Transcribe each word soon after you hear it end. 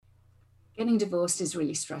Getting divorced is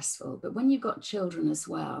really stressful, but when you've got children as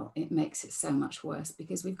well, it makes it so much worse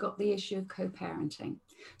because we've got the issue of co-parenting.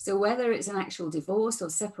 So whether it's an actual divorce or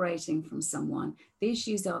separating from someone, the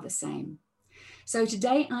issues are the same. So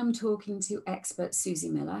today I'm talking to expert Susie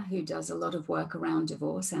Miller, who does a lot of work around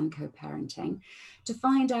divorce and co-parenting, to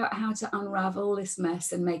find out how to unravel this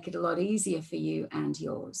mess and make it a lot easier for you and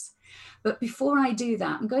yours. But before I do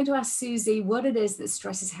that, I'm going to ask Susie what it is that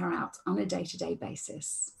stresses her out on a day-to-day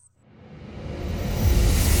basis.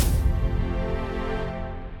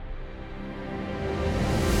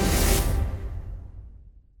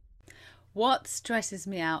 What stresses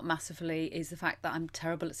me out massively is the fact that I'm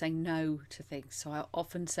terrible at saying no to things. So I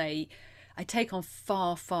often say I take on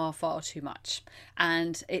far, far, far too much.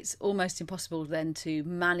 And it's almost impossible then to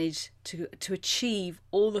manage to achieve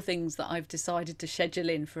all the things that I've decided to schedule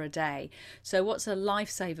in for a day. So what's a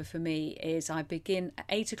lifesaver for me is I begin at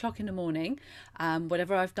 8 o'clock in the morning.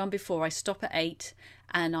 Whatever I've done before, I stop at 8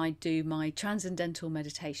 and I do my transcendental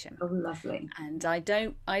meditation. Oh, lovely. And I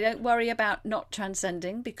don't worry about not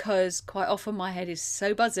transcending because quite often my head is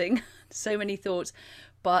so buzzing, so many thoughts.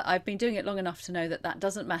 But I've been doing it long enough to know that that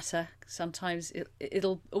doesn't matter. Sometimes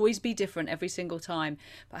it'll always be different every single time.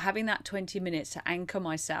 But having that 20 minutes to anchor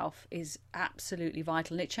myself is absolutely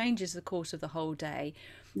vital, and it changes the course of the whole day.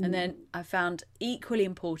 And then I found equally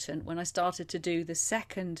important when I started to do the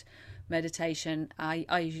second meditation.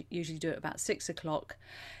 I usually do it about 6 o'clock.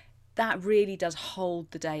 That really does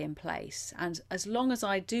hold the day in place. And as long as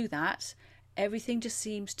I do that, everything just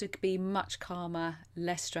seems to be much calmer,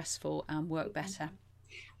 less stressful, and work better.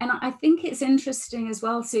 And I think it's interesting as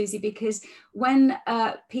well, Susie, because when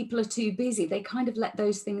people are too busy, they kind of let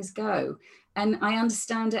those things go. And I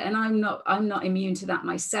understand it, and I'm not immune to that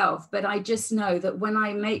myself, but I just know that when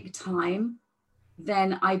I make time,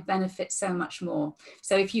 then I benefit so much more.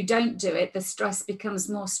 So if you don't do it, the stress becomes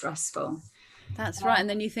more stressful. That's right. And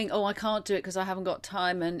then you think, oh, I can't do it because I haven't got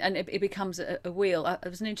time. And it becomes a wheel. It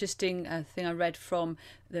was an interesting thing I read from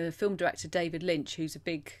the film director David Lynch, who's a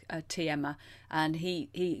big TMer. And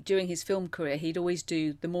he during his film career, he'd always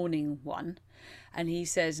do the morning one. And he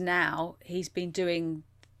says now he's been doing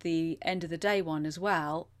the end of the day one as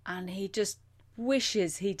well. And he just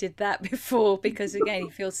wishes he did that before because, again, he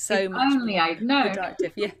feels If so much only more I'd known.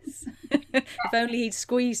 productive. Yes. If only he'd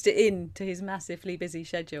squeezed it in to his massively busy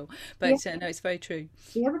schedule. Yeah. But no, it's very true.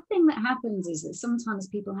 The other thing that happens is that sometimes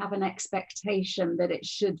people have an expectation that it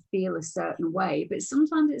should feel a certain way, but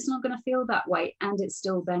sometimes it's not going to feel that way and it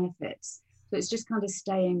still benefits. So it's just kind of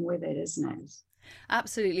staying with it, isn't it?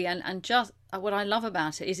 Absolutely. And just what I love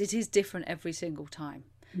about it is different every single time.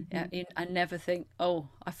 Yeah, Mhm. I never think, oh,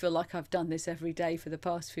 I feel like I've done this every day for the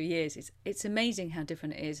past few years. It's amazing how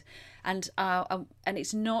different it is, and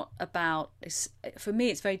it's not about. For me,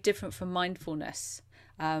 it's very different from mindfulness.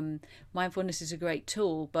 Mindfulness is a great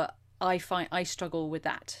tool, but I find I struggle with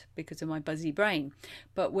that because of my buzzy brain.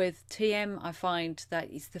 But with TM, I find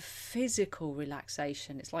that it's the physical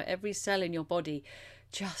relaxation. It's like every cell in your body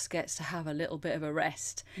just gets to have a little bit of a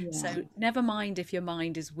rest. Yeah. So never mind if your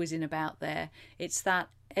mind is whizzing about there. It's that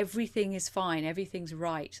everything is fine, everything's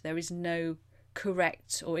right. There is no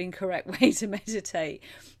correct or incorrect way to meditate.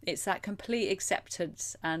 It's that complete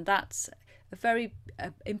acceptance, and that's a very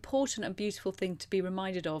important and beautiful thing to be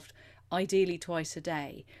reminded of, ideally twice a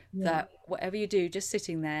day, Yeah. that whatever you do, just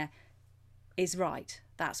sitting there is right.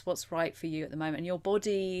 That's what's right for you at the moment, and your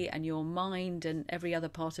body and your mind and every other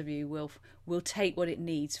part of you will take what it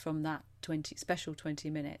needs from that 20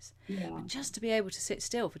 minutes. Yeah. But just to be able to sit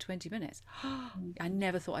still for 20 minutes, I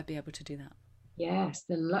never thought I'd be able to do that. Yes,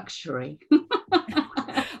 the luxury.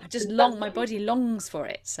 I just long my body longs for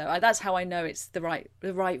it. So that's how I know it's the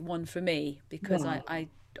right one for me, because Yeah.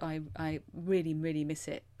 I really really miss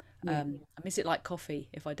it. Yeah. I miss it like coffee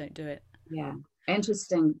if I don't do it. Yeah.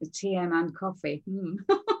 Interesting. The TM and coffee.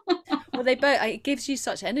 Well, they both. It gives you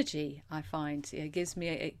such energy. I find it gives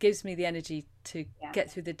me the energy to Yeah.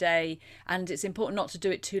 get through the day, and it's important not to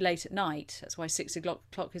do it too late at night. That's why 6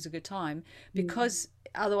 o'clock is a good time, Mm. because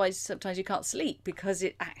otherwise sometimes you can't sleep because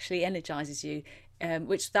it actually energizes you.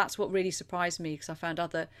 Which that's what really surprised me, because I found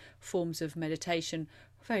other forms of meditation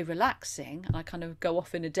very relaxing and I kind of go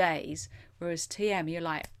off in a daze, whereas TM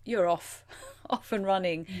you're off off and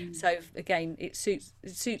running. Mm. So again, it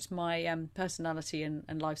suits my personality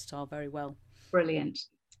and lifestyle very well. Brilliant.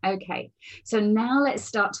 Okay. So now let's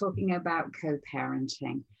start talking about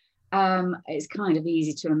co-parenting. It's kind of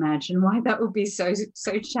easy to imagine why that would be so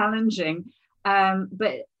challenging.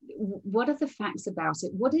 But what are the facts about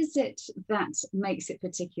it? What is it that makes it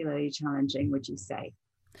particularly challenging, would you say?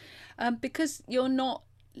 Because you're not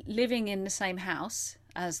living in the same house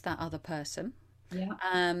as that other person.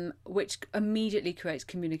 Yeah. which immediately creates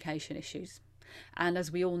communication issues. And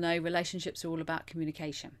as we all know, relationships are all about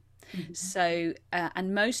communication. Mhm. So,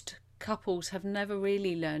 and most couples have never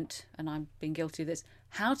really learnt, and I've been guilty of this,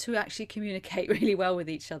 how to actually communicate really well with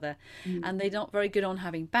each other. Mm. And they're not very good on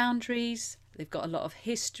having boundaries. They've got a lot of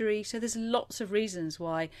history. So there's lots of reasons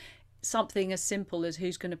why something as simple as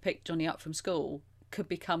who's going to pick Johnny up from school could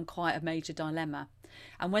become quite a major dilemma.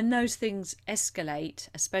 And when those things escalate,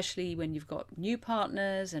 especially when you've got new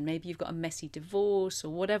partners and maybe you've got a messy divorce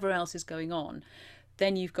or whatever else is going on,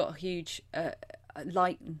 then you've got a huge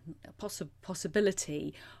like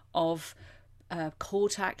possibility of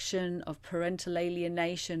court action, of parental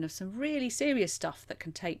alienation, of some really serious stuff that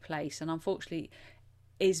can take place, and unfortunately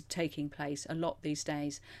is taking place a lot these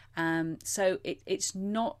days. So it's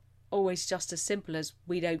not always just as simple as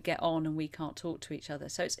we don't get on and we can't talk to each other.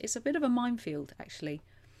 So it's a bit of a minefield, actually.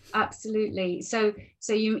 Absolutely. So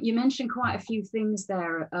you mentioned quite a few things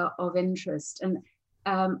there of interest, and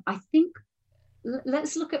I think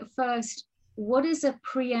let's look at first what is a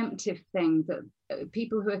preemptive thing that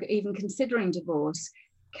people who are even considering divorce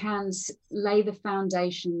can lay the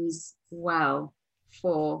foundations well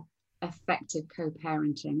for effective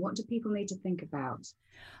co-parenting. What do people need to think about?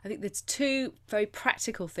 I think there's two very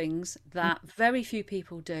practical things that very few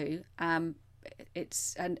people do.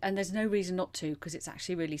 It's and there's no reason not to, because it's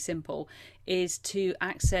actually really simple, is to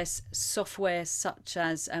access software such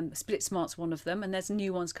as Split Smart's one of them, and there's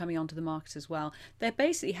new ones coming onto the market as well. They're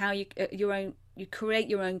basically how you create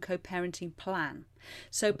your own co-parenting plan.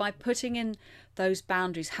 So by putting in those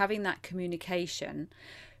boundaries, having that communication,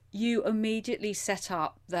 you immediately set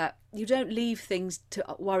up that you don't leave things to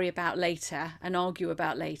worry about later and argue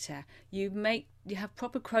about later. You have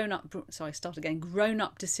proper grown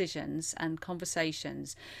up decisions and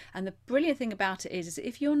conversations. And the brilliant thing about it is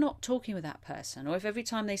if you're not talking with that person, or if every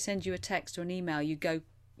time they send you a text or an email you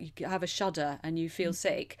have a shudder and you feel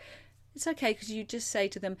sick, it's okay, because you just say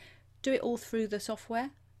to them, do it all through the software.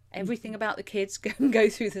 Everything about the kids can go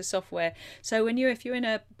through the software. So if you're in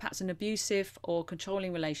a perhaps an abusive or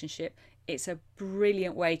controlling relationship, it's a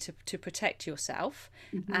brilliant way to protect yourself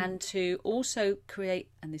Mm-hmm. and to also create,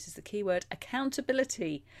 and this is the key word,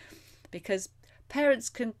 accountability. Because parents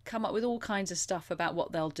can come up with all kinds of stuff about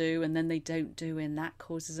what they'll do and then they don't do, and that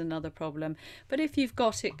causes another problem. But if you've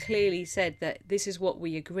got it clearly said that this is what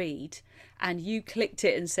we agreed and you clicked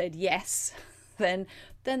it and said yes, then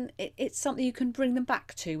it's something you can bring them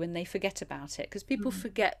back to when they forget about it, because people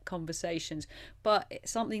forget conversations, but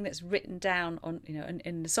it's something that's written down on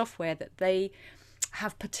in the software that they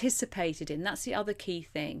have participated in. That's the other key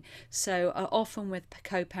thing. So often with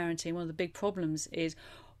co-parenting, one of the big problems is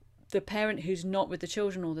the parent who's not with the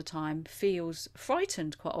children all the time feels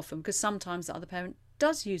frightened quite often, because sometimes the other parent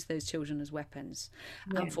does use those children as weapons,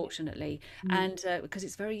 Yeah. unfortunately, Mm. and because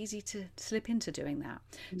it's very easy to slip into doing that.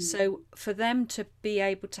 Mm. So for them to be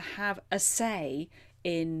able to have a say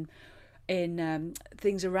in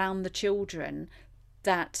things around the children,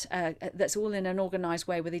 that's all in an organised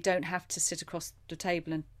way, where they don't have to sit across the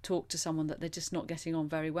table and talk to someone that they're just not getting on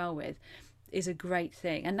very well with, is a great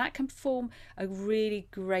thing. And that can form a really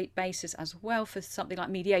great basis as well for something like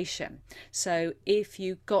mediation. So if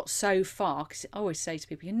you got so far, because I always say to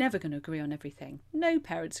people, you're never going to agree on everything. No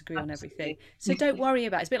parents agree on everything. So don't worry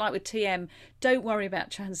about it. It's a bit like with TM, don't worry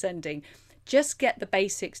about transcending. Just get the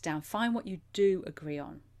basics down. Find what you do agree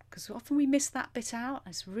on, because often we miss that bit out.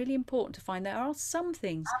 It's really important to find there are some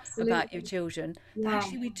things about your Absolutely. children that Yeah.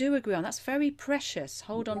 actually we do agree on. That's very precious.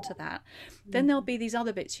 Hold on to that. Then Mm. there'll be these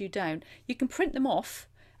other bits you don't. You can print them off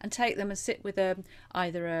and take them and sit with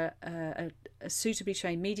either a suitably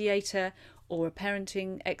trained mediator or a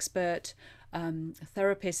parenting expert, a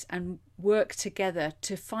therapist, and work together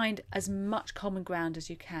to find as much common ground as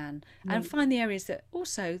you can, and Mm. find the areas that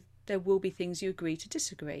also there will be things you agree to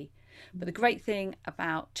disagree. But the great thing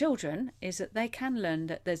about children is that they can learn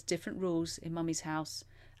that there's different rules in mummy's house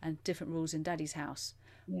and different rules in daddy's house.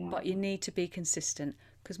 Yeah. But you need to be consistent,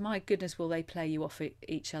 because my goodness, will they play you off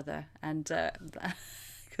each other, and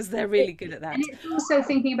because they're really good at that. And it's also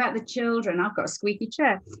thinking about the children. I've got a squeaky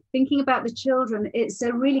chair. Thinking about the children, it's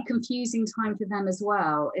a really confusing time for them as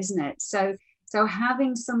well, isn't it? So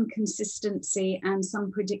having some consistency and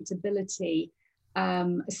some predictability,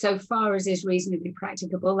 so far as is reasonably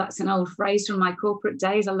practicable. That's an old phrase from my corporate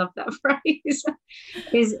days. I love that phrase.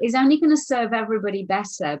 is only going to serve everybody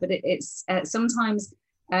better. But it's sometimes.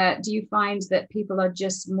 Do you find that people are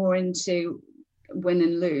just more into win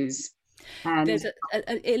and lose? And There's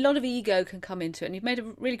a lot of ego can come into it, and you've made a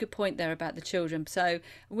really good point there about the children. So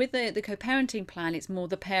with the co-parenting plan, it's more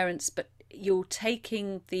the parents, but you're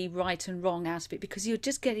taking the right and wrong out of it, because you're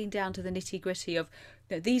just getting down to the nitty gritty of,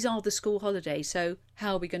 these are the school holidays, so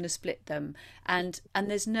how are we going to split them? And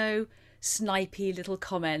there's no snipey little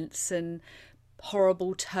comments and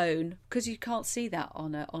horrible tone, because you can't see that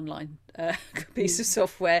on an online piece of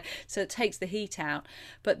software, so it takes the heat out.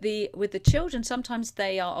 But with the children, sometimes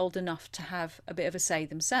they are old enough to have a bit of a say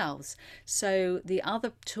themselves. So the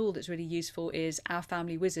other tool that's really useful is Our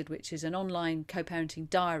Family Wizard, which is an online co-parenting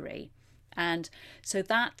diary. And so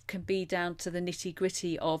that can be down to the nitty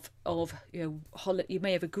gritty of you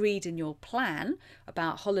may have agreed in your plan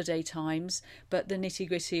about holiday times, but the nitty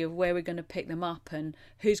gritty of where we're going to pick them up and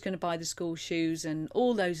who's going to buy the school shoes and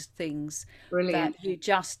all those things. Brilliant.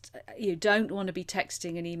 That you don't want to be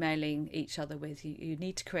texting and emailing each other with. You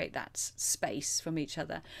need to create that space from each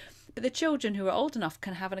other. But the children who are old enough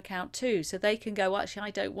can have an account too, so they can go, actually,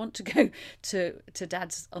 I don't want to go to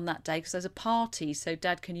Dad's on that day because there's a party, so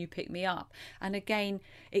Dad, can you pick me up? And again,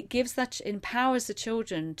 it empowers the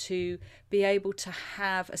children to be able to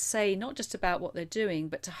have a say, not just about what they're doing,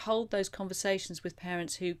 but to hold those conversations with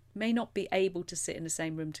parents who may not be able to sit in the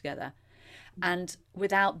same room together, and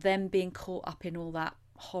without them being caught up in all that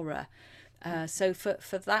horror. So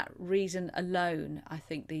for that reason alone, I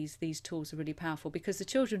think these tools are really powerful, because the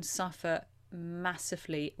children suffer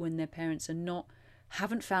massively when their parents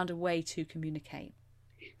haven't found a way to communicate.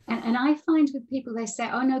 And I find with people, they say,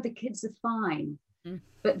 oh no, the kids are fine,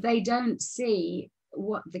 but they don't see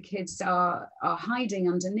what the kids are hiding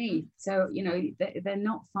underneath. So, they're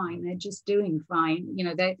not fine, they're just doing fine.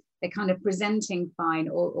 They're kind of presenting fine,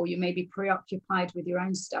 or you may be preoccupied with your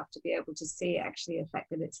own stuff to be able to see actually the effect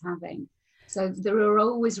that it's having. So there are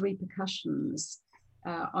always repercussions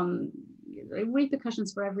for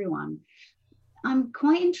everyone. I'm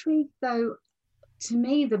quite intrigued, though. To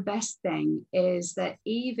me, the best thing is that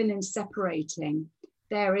even in separating,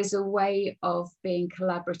 there is a way of being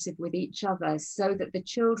collaborative with each other, so that the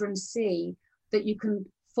children see that you can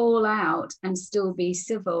fall out and still be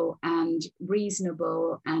civil and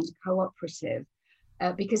reasonable and cooperative,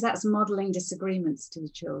 because that's modeling disagreements to the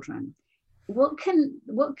children. What can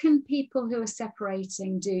people who are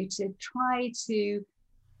separating do to try to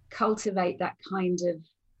cultivate that kind of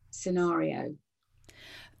scenario?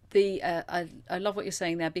 I love what you're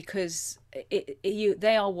saying there, because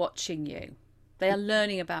they are watching you. They are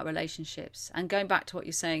learning about relationships, and going back to what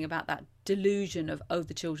you're saying about that delusion of, oh,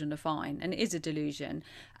 the children are fine, and it is a delusion,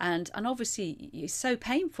 and obviously it's so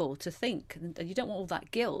painful to think, and you don't want all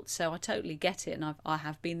that guilt. So I totally get it, and I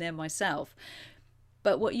have been there myself.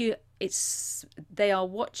 But they are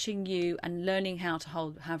watching you and learning how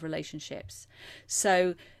to have relationships.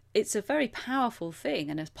 So it's a very powerful thing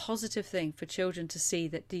and a positive thing for children to see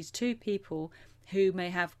that these two people who may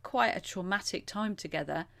have quite a traumatic time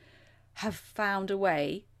together have found a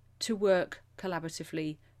way to work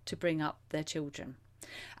collaboratively to bring up their children.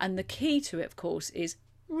 And the key to it, of course, is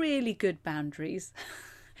really good boundaries.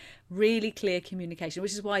 Really clear communication,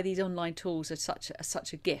 which is why these online tools are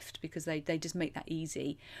such a gift, because they just make that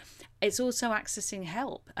easy. It's also accessing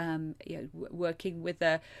help, working with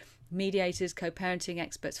the mediators, co-parenting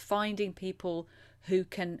experts, finding people who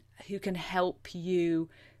can help you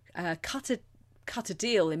cut a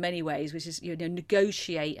deal in many ways, which is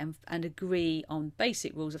negotiate and agree on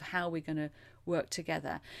basic rules of how we're going to work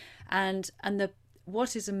together. And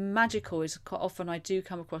what is magical is quite often I do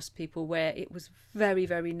come across people where it was very,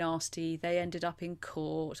 very nasty. They ended up in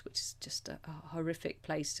court, which is just a horrific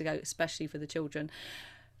place to go, especially for the children.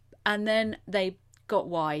 And then they got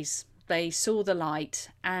wise. They saw the light,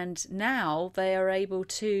 and now they are able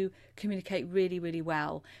to communicate really, really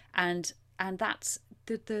well. And that's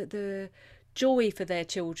the joy for their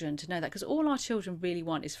children to know that, because all our children really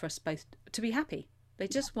want is for us both to be happy. They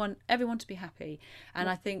just want everyone to be happy. And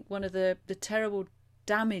I think one of the terrible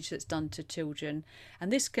damage that's done to children,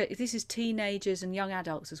 and this is teenagers and young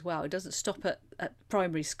adults as well. It doesn't stop at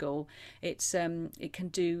primary school. It can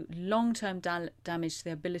do long-term damage to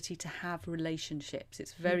their ability to have relationships.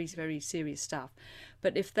 It's very, very serious stuff.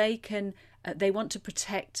 But if they want to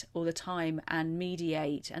protect all the time and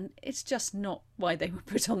mediate, and it's just not why they were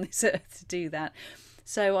put on this earth to do that.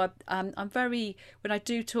 So I'm very, when I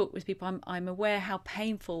do talk with people, I'm aware how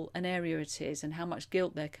painful an area it is and how much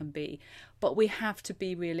guilt there can be. But we have to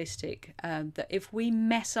be realistic, that if we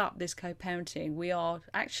mess up this co-parenting, we are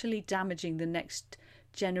actually damaging the next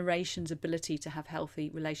generation's ability to have healthy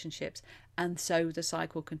relationships. And so the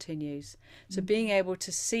cycle continues. So being able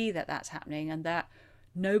to see that that's happening, and that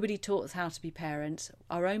nobody taught us how to be parents.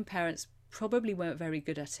 Our own parents probably weren't very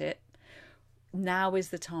good at it. Now is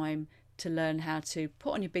the time to learn how to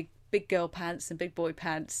put on your big big girl pants and big boy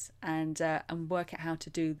pants, and work out how to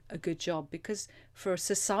do a good job, because for a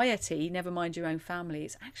society, never mind your own family,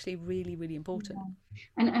 it's actually really, really important.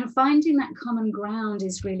 Yeah. And finding that common ground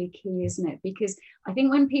is really key, isn't it? Because I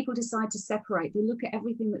think when people decide to separate, they look at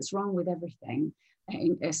everything that's wrong with everything,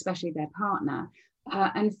 especially their partner,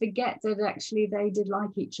 and forget that actually they did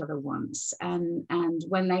like each other once. And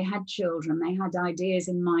when they had children, they had ideas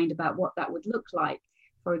in mind about what that would look like.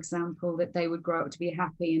 For example, that they would grow up to be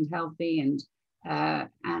happy and healthy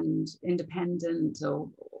and independent,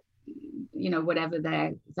 or whatever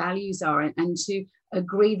their values are, and to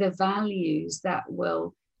agree the values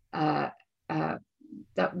uh,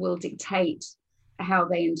 that will dictate how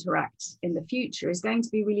they interact in the future is going to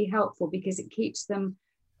be really helpful, because it keeps them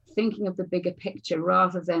thinking of the bigger picture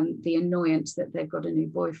rather than the annoyance that they've got a new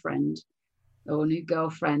boyfriend or new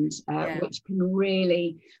girlfriend, which can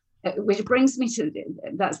really, which brings me to,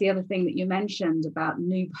 that's the other thing that you mentioned about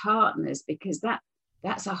new partners, because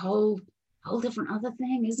that's a whole different other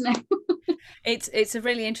thing, isn't it? It's a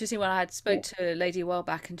really interesting one. I had spoke to a lady a while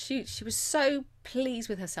back, and she was so pleased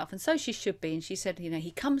with herself, and so she should be. And she said,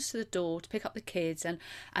 he comes to the door to pick up the kids, and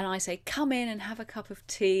I say, come in and have a cup of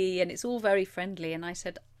tea, and it's all very friendly. And I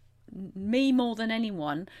said, me more than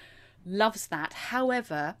anyone loves that.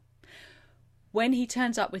 However, when he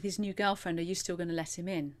turns up with his new girlfriend, are you still going to let him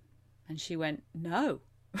in? And she went, no.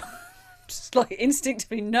 Just like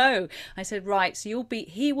instinctively, no. I said, right, so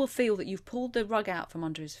he will feel that you've pulled the rug out from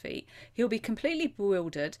under his feet. He'll be completely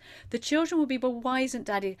bewildered. The children will be, well, why isn't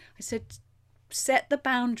daddy? I said, set the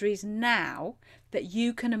boundaries now that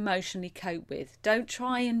you can emotionally cope with. Don't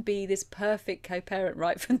try and be this perfect co-parent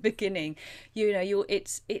right from the beginning.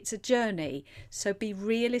 It's a journey. So be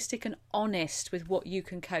realistic and honest with what you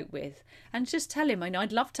can cope with, and just tell him,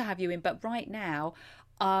 I'd love to have you in, but right now,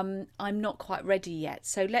 I'm not quite ready yet.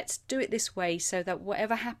 So let's do it this way, so that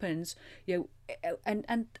whatever happens,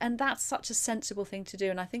 and that's such a sensible thing to do.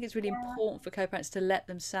 And I think it's really important for co-parents to give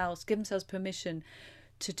themselves permission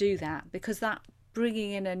to do that, because that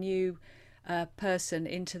bringing in a new person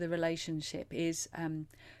into the relationship is,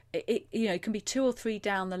 it can be 2 or 3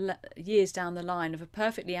 years down the line of a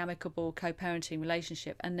perfectly amicable co-parenting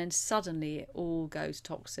relationship, and then suddenly it all goes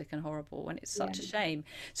toxic and horrible, and it's such a shame.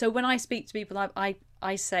 So when I speak to people,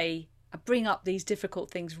 I say, I bring up these difficult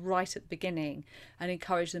things right at the beginning and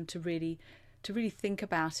encourage them to really think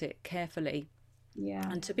about it carefully,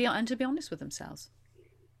 and to be honest with themselves.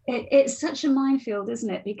 It's such a minefield, isn't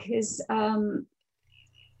it? Because I'm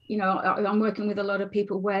working with a lot of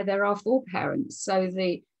people where there are 4 parents. So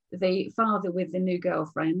the father with the new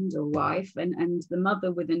girlfriend or wife, and the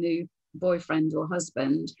mother with a new boyfriend or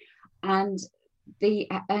husband, and the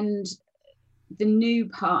new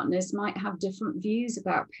partners might have different views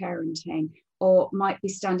about parenting, or might be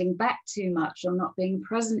standing back too much or not being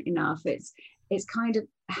present enough. It's kind of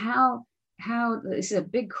how this is a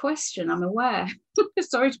big question, I'm aware.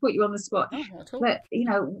 Sorry to put you on the spot. But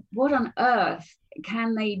what on earth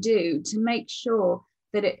can they do to make sure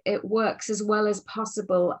that it works as well as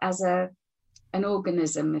possible as an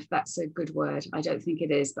organism, if that's a good word? I don't think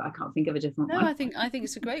it is, but I can't think of a different one. No, I think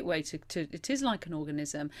it's a great way to it is like an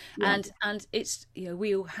organism. And it's,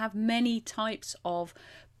 we'll have many types of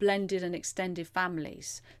blended and extended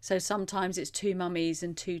families. So sometimes it's 2 mummies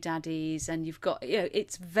and 2 daddies, and you've got,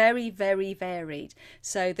 it's very, very varied.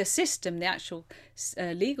 So the actual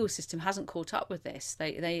legal system hasn't caught up with this.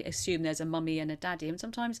 They assume there's a mummy and a daddy, and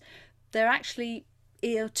sometimes they're actually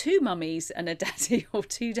 2 mummies and a daddy, or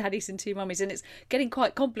 2 daddies and 2 mummies, and it's getting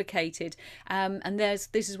quite complicated. And this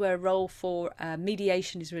is where a role for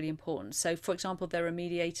mediation is really important. So, for example, there are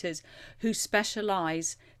mediators who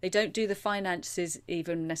specialise. They don't do the finances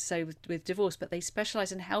even necessarily with divorce, but they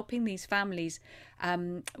specialise in helping these families,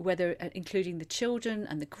 whether including the children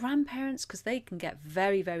and the grandparents, because they can get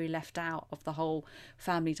very, very left out of the whole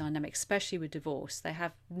family dynamic, especially with divorce. They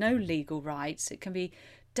have no legal rights. It can be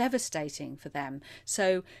devastating for them.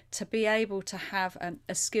 So to be able to have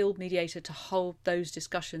a skilled mediator to hold those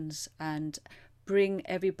discussions and bring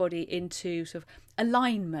everybody into sort of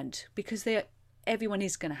alignment, because everyone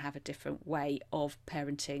is going to have a different way of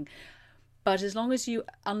parenting, but as long as you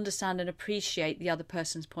understand and appreciate the other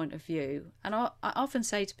person's point of view. And I often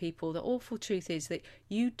say to people, the awful truth is that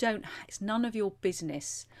it's none of your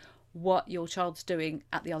business what your child's doing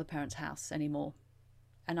at the other parent's house anymore.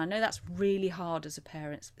 And I know that's really hard as a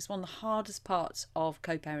parent. It's one of the hardest parts of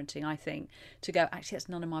co-parenting, I think, to go, actually, that's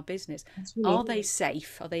none of my business. Are they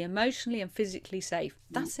safe? Are they emotionally and physically safe?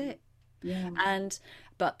 That's it. Yeah.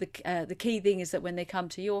 But the key thing is that when they come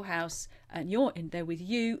to your house and you're in there with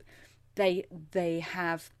you, they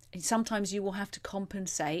have, sometimes you will have to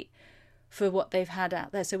compensate for what they've had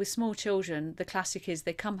out there. So with small children, the classic is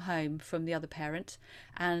they come home from the other parent,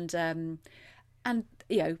 and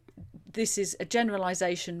this is a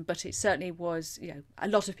generalization, but it certainly was, a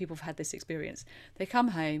lot of people have had this experience. They come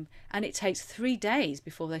home and it takes 3 days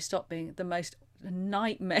before they stop being the most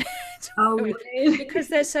nightmare. Oh, really? Because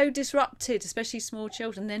they're so disrupted, especially small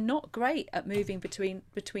children. They're not great at moving between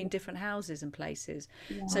different houses and places.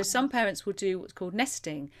 Yeah. So some parents will do what's called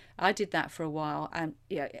nesting. I did that for a while, and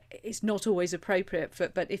it's not always appropriate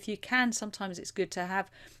but if you can, sometimes it's good to have.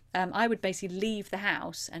 I would basically leave the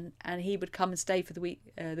house, and he would come and stay for the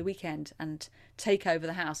weekend and take over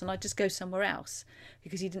the house, and I'd just go somewhere else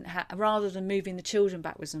because he didn't have, rather than moving the children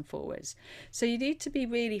backwards and forwards. So you need to be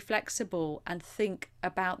really flexible and think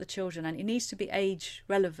about the children, and it needs to be age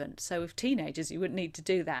relevant. So with teenagers, you wouldn't need to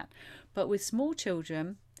do that, but with small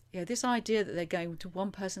children, this idea that they're going to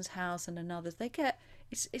one person's house and another's,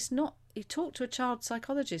 it's not. You talk to a child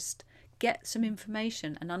psychologist, get some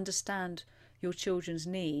information, and understand your children's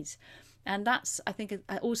needs. And that's, I think,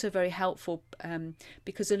 also very helpful,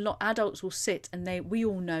 because a lot adults will sit and we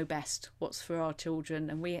all know best what's for our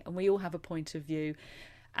children, and we all have a point of view.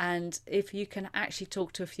 And if you can actually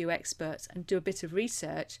talk to a few experts and do a bit of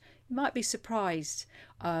research, you might be surprised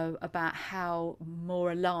about how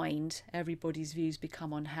more aligned everybody's views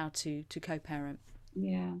become on how to co-parent.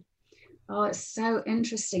 Yeah. Oh, it's so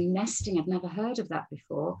interesting. Nesting, I've never heard of that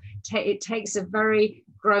before. It takes a very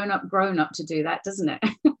grown up to do that, doesn't it?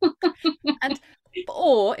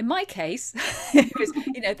 Or in my case, it was,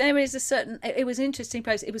 there is it was an interesting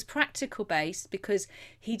process. It was practical based because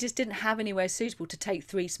he just didn't have anywhere suitable to take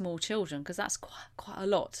 3 small children, because that's quite a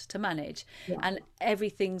lot to manage. Yeah. And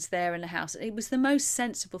everything's there in the house. It was the most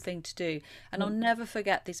sensible thing to do. And I'll never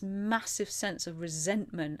forget this massive sense of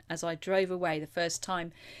resentment as I drove away the first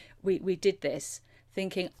time we did this,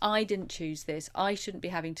 thinking, I didn't choose this. I shouldn't be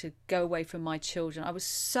having to go away from my children. I was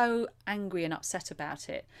so angry and upset about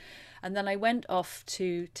it. And then I went off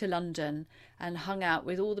to London and hung out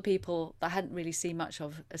with all the people that I hadn't really seen much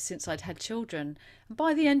of since I'd had children. And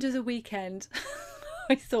by the end of the weekend,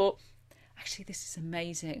 I thought, actually, this is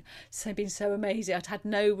amazing. It's been so amazing. I'd had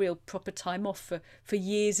no real proper time off for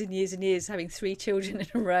years and years and years, having 3 children in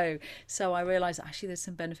a row. So I realised actually there's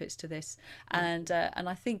some benefits to this, and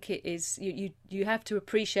I think it is. You have to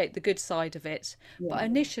appreciate the good side of it. Yeah. But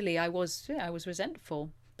initially, I was resentful,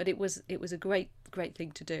 but it was a great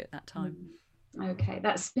thing to do at that time. Okay,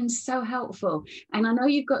 that's been so helpful. And I know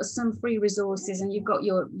you've got some free resources, and you've got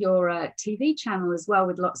your TV channel as well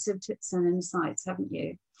with lots of tips and insights, haven't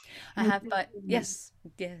you? I have, but yes,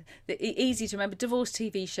 yeah, easy to remember,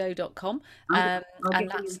 divorcetvshow.com, and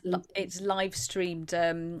it's live streamed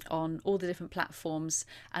on all the different platforms,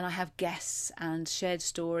 and I have guests and shared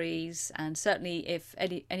stories, and certainly if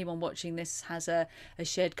anyone watching this has a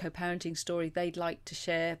shared co-parenting story they'd like to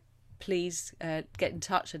share, please get in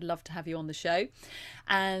touch. I'd love to have you on the show.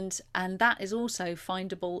 And that is also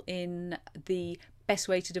findable in the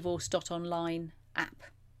bestwaytodivorce.online app.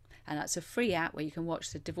 And that's a free app where you can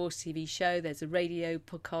watch the Divorce TV show. There's a radio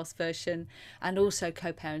podcast version, and also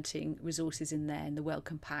co-parenting resources in there in the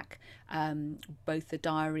welcome pack, both the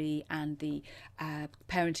diary and the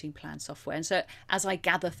parenting plan software. And so as I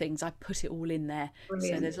gather things, I put it all in there.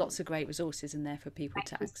 Brilliant. So there's lots of great resources in there for people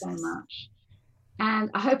to access. Thank you so much.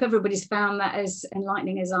 And I hope everybody's found that as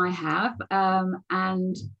enlightening as I have.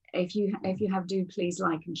 And if you have, do please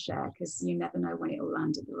like and share, because you never know when it will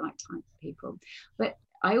land at the right time for people. But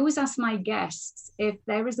I always ask my guests if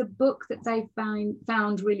there is a book that they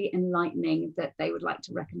found really enlightening that they would like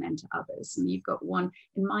to recommend to others. And you've got one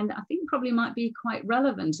in mind that I think probably might be quite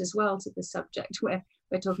relevant as well to the subject we're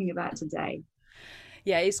talking about today.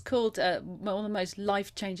 Yeah, it's called, one of the most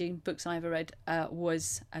life-changing books I ever read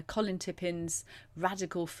was Colin Tippin's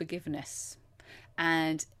Radical Forgiveness.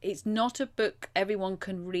 And it's not a book everyone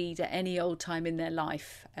can read at any old time in their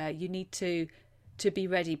life. You need to be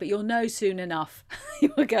ready, but you'll know soon enough.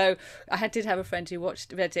 You will go. I did have a friend who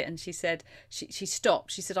read it, and she said she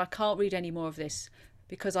stopped. She said, I can't read any more of this,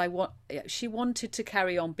 because she wanted to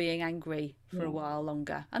carry on being angry for a while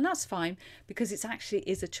longer. And that's fine, because it actually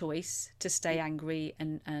is a choice to stay angry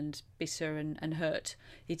and bitter and hurt.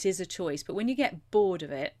 It is a choice. But when you get bored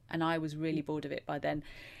of it, and I was really bored of it by then,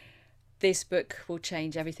 this book will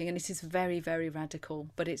change everything. And it is very, very radical,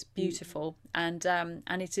 but it's beautiful. And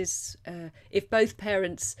it is, if both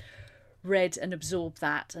parents read and absorbed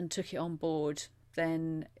that and took it on board,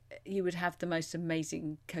 then you would have the most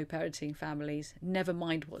amazing co-parenting families. Never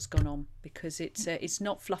mind what's gone on, because it's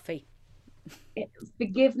not fluffy.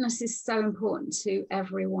 Forgiveness is so important to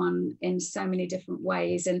everyone in so many different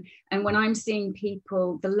ways, and when I'm seeing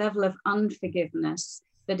people, the level of unforgiveness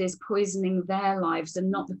that is poisoning their lives and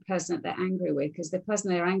not the person that they're angry with, because the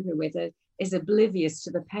person they're angry with is oblivious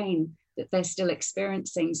to the pain that they're still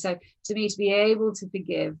experiencing. So to me, to be able to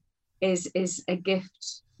forgive is a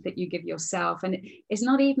gift that you give yourself. And it's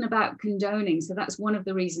not even about condoning. So that's one of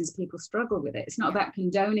the reasons people struggle with it. It's not about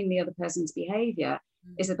condoning the other person's behavior.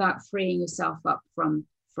 It's about freeing yourself up from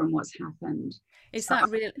what's happened. It's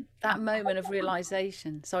that moment of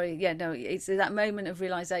realization. Sorry, yeah, no, it's that moment of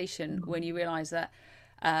realization when you realize that,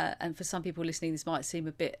 and for some people listening, this might seem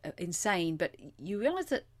a bit insane, but you realize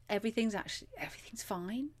that everything's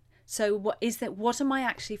fine. So what am I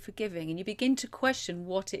actually forgiving? And you begin to question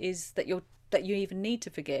what it is that you even need to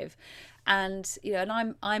forgive. And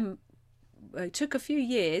and it took a few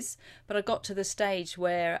years, but I got to the stage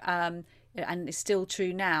where and it's still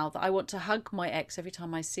true now, that I want to hug my ex every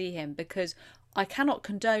time I see him, because I cannot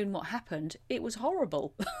condone what happened. It was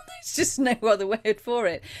horrible. There's just no other word for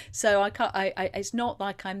it. So I can't. It's not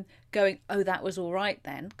like I'm going, oh, that was all right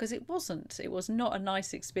then, because it wasn't. It was not a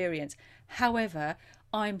nice experience. However,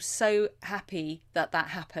 I'm so happy that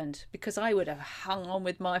happened, because I would have hung on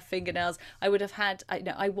with my fingernails. I would have had,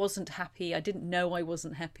 I wasn't happy. I didn't know I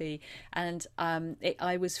wasn't happy. And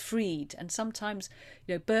I was freed. And sometimes,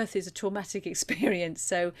 birth is a traumatic experience.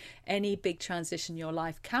 So any big transition in your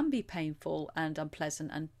life can be painful and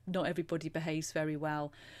unpleasant, and not everybody behaves very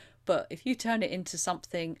well. But if you turn it into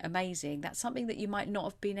something amazing, that's something that you might not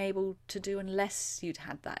have been able to do unless you'd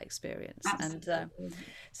had that experience. Absolutely.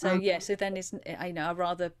 And so then I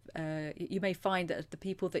rather you may find that the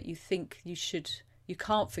people that you think you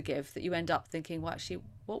can't forgive, that you end up thinking, well, actually,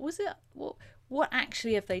 what was it? What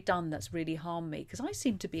actually have they done that's really harmed me? Because I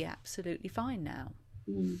seem to be absolutely fine now.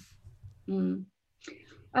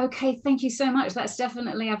 Okay, thank you so much. That's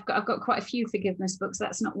definitely, I've got quite a few forgiveness books.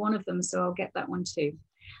 That's not one of them, so I'll get that one too.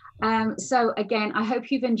 So again, I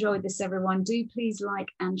hope you've enjoyed this, everyone. Do please like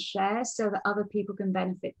and share so that other people can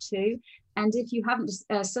benefit too. And if you haven't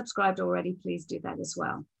subscribed already, please do that as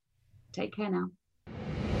well. Take care now.